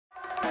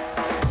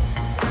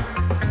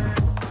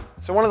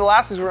So one of the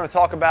last things we're going to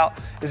talk about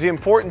is the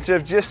importance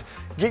of just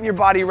getting your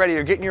body ready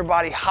or getting your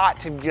body hot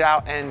to get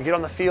out and get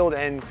on the field,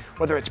 and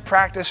whether it's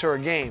practice or a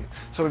game.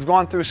 So we've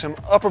gone through some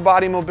upper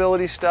body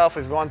mobility stuff,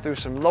 we've gone through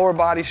some lower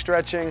body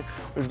stretching,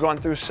 we've gone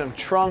through some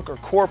trunk or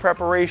core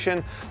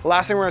preparation. The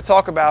last thing we're going to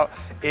talk about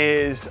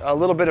is a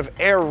little bit of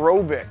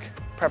aerobic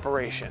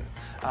preparation.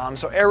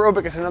 So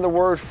aerobic is another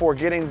word for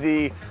getting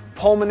the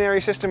pulmonary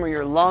system or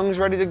your lungs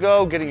ready to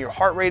go, getting your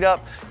heart rate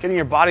up, getting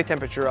your body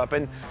temperature up.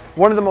 And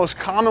one of the most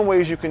common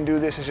ways you can do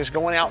this is just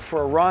going out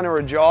for a run or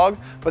a jog,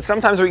 but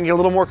sometimes we can get a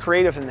little more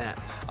creative than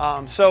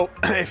that. So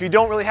if you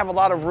don't really have a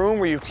lot of room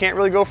where you can't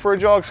really go for a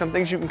jog, some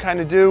things you can kind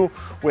of do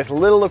with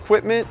little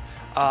equipment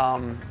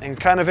and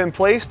kind of in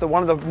place.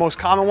 One of the most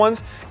common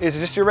ones is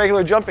just your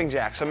regular jumping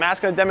jacks. So Matt's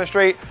going to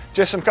demonstrate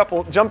just some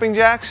couple jumping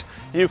jacks.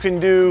 You can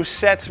do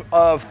sets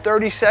of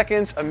 30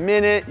 seconds, a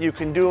minute. You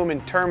can do them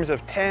in terms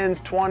of 10s,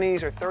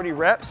 20s, or 30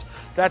 reps.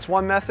 That's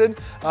one method.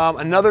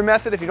 Another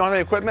method, if you don't have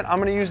any equipment, I'm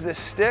going to use this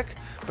stick,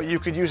 but you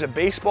could use a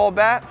baseball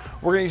bat.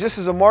 We're going to use this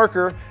as a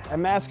marker,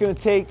 and Matt's going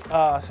to take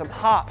some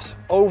hops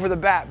over the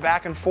bat,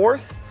 back and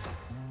forth.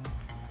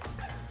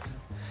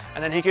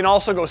 And then he can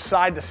also go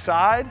side to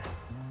side.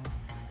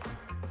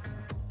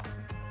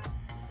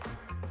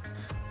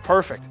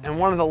 Perfect. And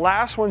one of the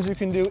last ones you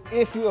can do,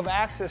 if you have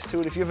access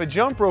to it, if you have a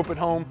jump rope at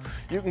home,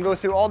 you can go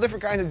through all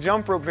different kinds of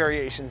jump rope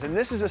variations. And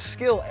this is a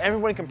skill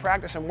everyone can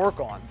practice and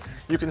work on.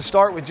 You can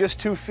start with just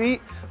 2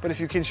 feet, but if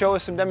you can show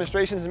us some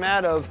demonstrations,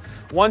 Matt, of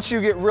once you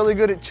get really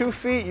good at 2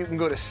 feet, you can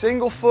go to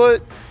single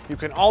foot, you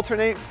can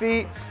alternate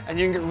feet, and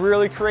you can get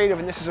really creative,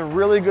 and this is a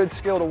really good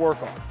skill to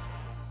work on.